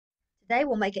Today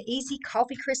we'll make an easy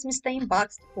coffee Christmas themed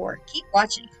box decor. Keep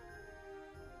watching.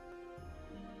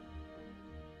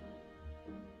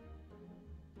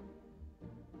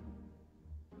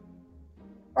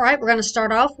 Alright, we're going to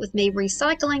start off with me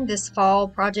recycling this fall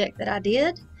project that I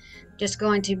did. Just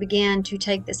going to begin to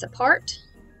take this apart.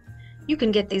 You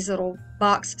can get these little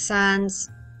box signs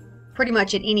pretty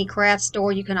much at any craft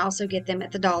store. You can also get them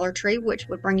at the Dollar Tree, which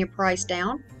would bring your price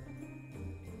down.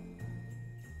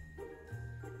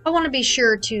 I want to be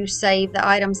sure to save the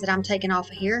items that I'm taking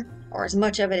off of here, or as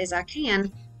much of it as I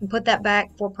can, and put that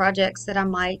back for projects that I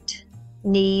might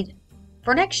need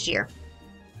for next year.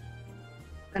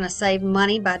 I'm going to save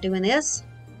money by doing this.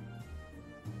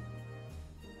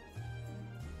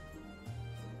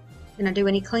 I'm going to do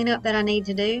any cleanup that I need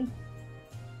to do.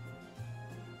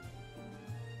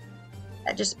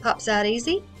 That just pops out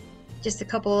easy. Just a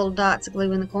couple little dots of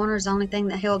glue in the corner is the only thing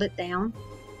that held it down.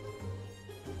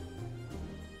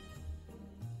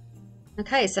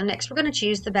 Okay, so next we're going to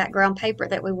choose the background paper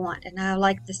that we want, and I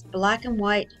like this black and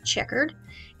white checkered,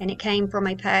 and it came from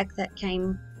a pack that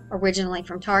came originally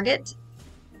from Target.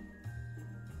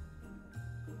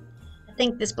 I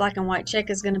think this black and white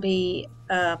check is going to be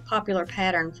a popular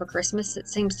pattern for Christmas. It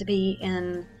seems to be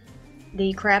in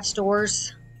the craft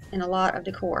stores in a lot of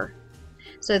decor.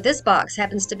 So this box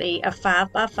happens to be a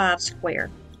 5x5 square.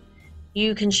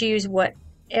 You can choose whatever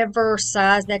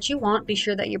size that you want. Be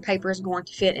sure that your paper is going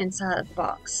to fit inside of the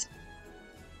box.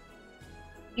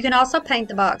 You can also paint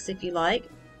the box if you like,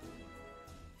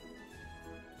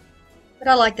 but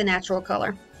I like the natural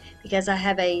color because I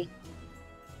have a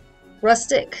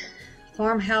rustic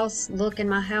farmhouse look in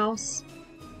my house,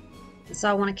 and so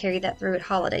I want to carry that through at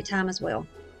holiday time as well.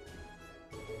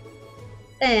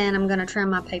 Then I'm going to trim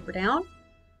my paper down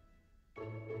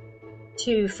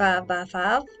to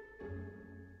 5x5.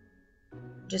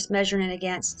 Just measuring it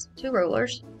against 2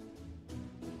 rulers.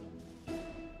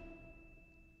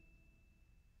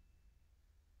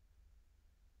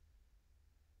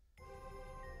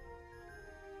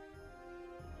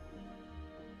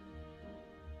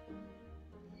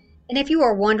 And if you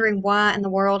are wondering why in the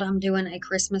world I'm doing a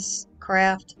Christmas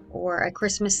craft or a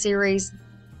Christmas series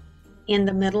in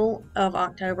the middle of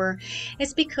October,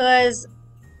 it's because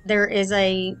there is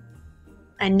a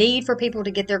need for people to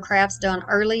get their crafts done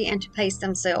early and to pace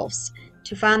themselves,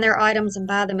 to find their items and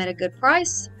buy them at a good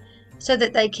price so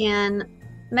that they can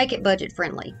make it budget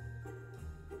friendly.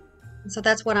 And so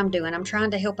that's what I'm doing. I'm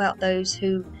trying to help out those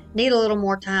who need a little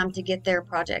more time to get their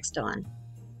projects done.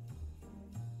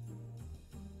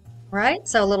 All right,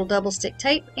 so a little double stick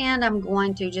tape, and I'm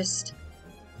going to just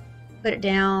put it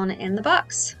down in the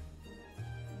box.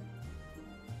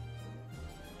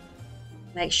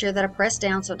 Make sure that I press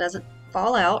down so it doesn't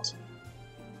fall out.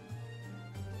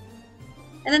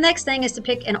 And the next thing is to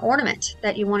pick an ornament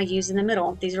that you want to use in the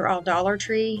middle. These are all Dollar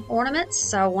Tree ornaments,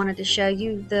 so I wanted to show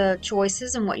you the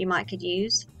choices and what you might could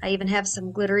use. I even have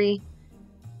some glittery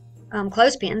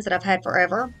clothespins that I've had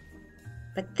forever.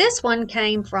 But this one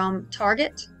came from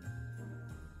Target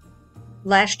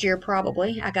last year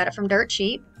probably. I got it from dirt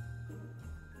cheap.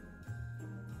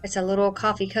 It's a little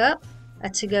coffee cup, a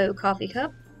to-go coffee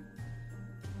cup.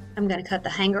 I'm going to cut the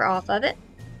hanger off of it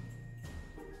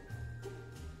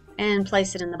and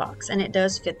place it in the box, and it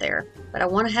does fit there, but I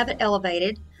want to have it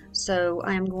elevated, so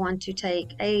I'm going to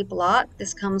take a block.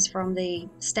 This comes from the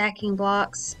stacking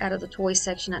blocks out of the toy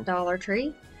section at Dollar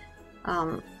Tree.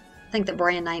 I think the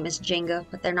brand name is Jenga,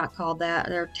 but they're not called that.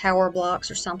 They're tower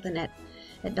blocks or something at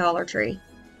Dollar Tree.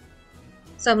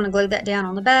 So I'm going to glue that down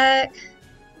on the back.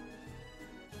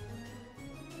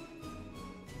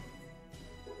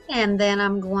 And then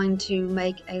I'm going to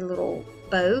make a little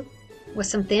bow with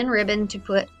some thin ribbon to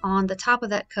put on the top of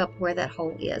that cup where that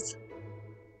hole is.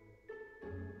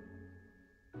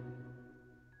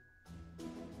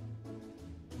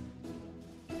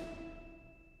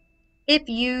 If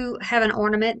you have an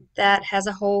ornament that has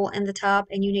a hole in the top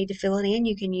and you need to fill it in,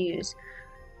 you can use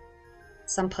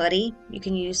some putty, you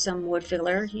can use some wood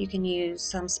filler, you can use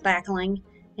some spackling,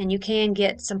 and you can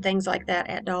get some things like that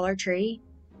at Dollar Tree.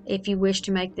 If you wish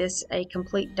to make this a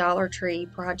complete Dollar Tree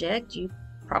project, you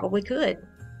probably could.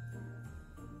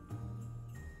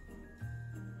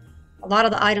 A lot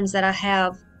of the items that I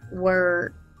have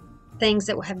were things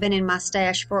that have been in my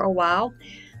stash for a while,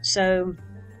 so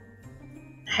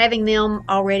having them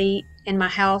already in my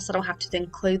house, I don't have to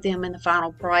include them in the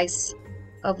final price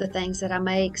of the things that I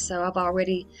make. So I've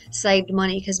already saved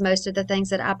money because most of the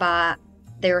things that I buy,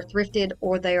 they're thrifted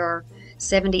or they are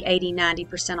 70, 80,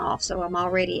 90% off. So I'm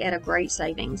already at a great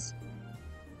savings.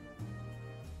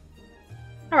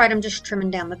 Alright, I'm just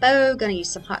trimming down the bow. Going to use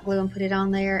some hot glue and put it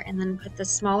on there, and then put the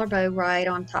smaller bow right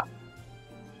on top.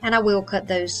 And I will cut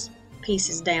those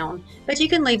pieces down, but you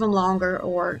can leave them longer,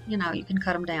 or you can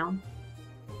cut them down,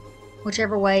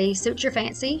 whichever way suits your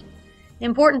fancy. The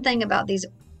important thing about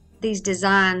these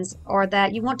designs are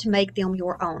that you want to make them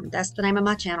your own. That's the name of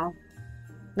my channel,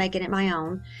 Making It My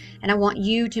Own, and I want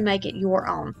you to make it your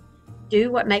own.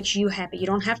 Do what makes you happy. You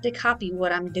don't have to copy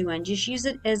what I'm doing. Just use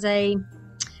it as a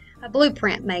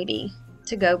blueprint, maybe,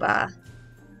 to go by.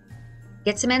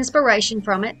 Get some inspiration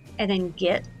from it, and then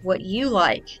get what you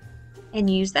like and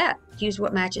use that. Use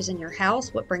what matches in your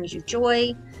house, what brings you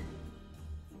joy,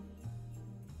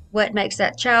 what makes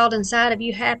that child inside of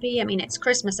you happy. I mean, it's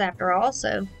Christmas after all,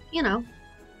 so,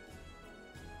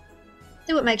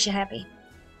 do what makes you happy.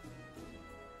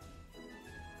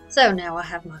 So now I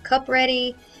have my cup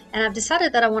ready, and I've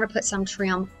decided that I want to put some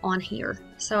trim on here.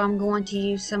 So I'm going to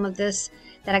use some of this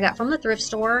that I got from the thrift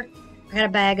store. I got a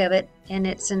bag of it, and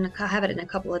I have it in a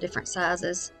couple of different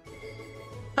sizes.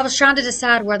 I was trying to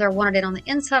decide whether I wanted it on the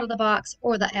inside of the box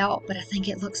or the out, but I think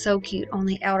it looks so cute on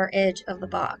the outer edge of the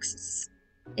box.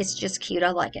 It's just cute.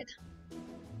 I like it.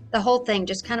 The whole thing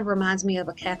just kind of reminds me of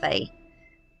a cafe,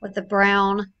 with the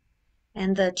brown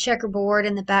and the checkerboard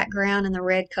in the background and the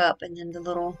red cup, and then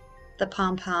the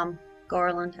pom-pom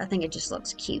garland. I think it just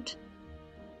looks cute.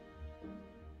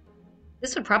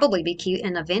 This would probably be cute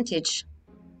in a vintage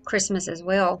Christmas as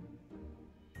well.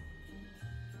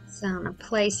 So I'm going to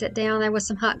place it down there with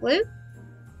some hot glue.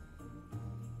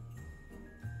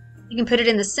 You can put it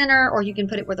in the center, or you can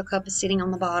put it where the cup is sitting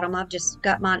on the bottom. I've just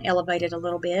got mine elevated a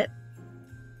little bit.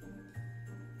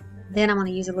 Then I'm going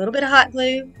to use a little bit of hot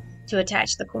glue to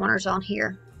attach the corners on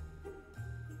here.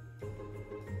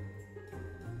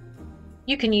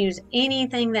 You can use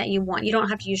anything that you want. You don't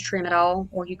have to use trim at all,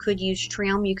 or you could use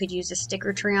trim. You could use a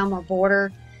sticker trim or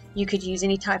border. You could use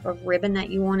any type of ribbon that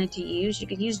you wanted to use. You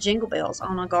could use jingle bells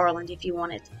on a garland if you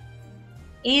wanted.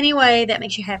 Any way that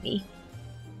makes you happy,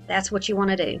 that's what you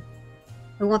want to do.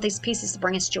 We want these pieces to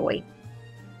bring us joy.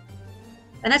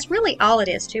 And that's really all it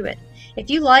is to it. If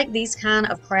you like these kind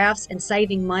of crafts and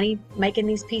saving money making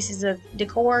these pieces of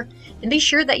decor, then be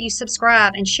sure that you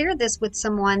subscribe and share this with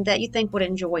someone that you think would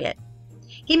enjoy it.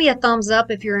 Give me a thumbs up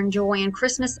if you're enjoying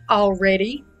Christmas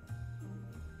already.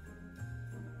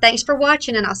 Thanks for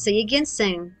watching, and I'll see you again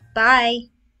soon. Bye.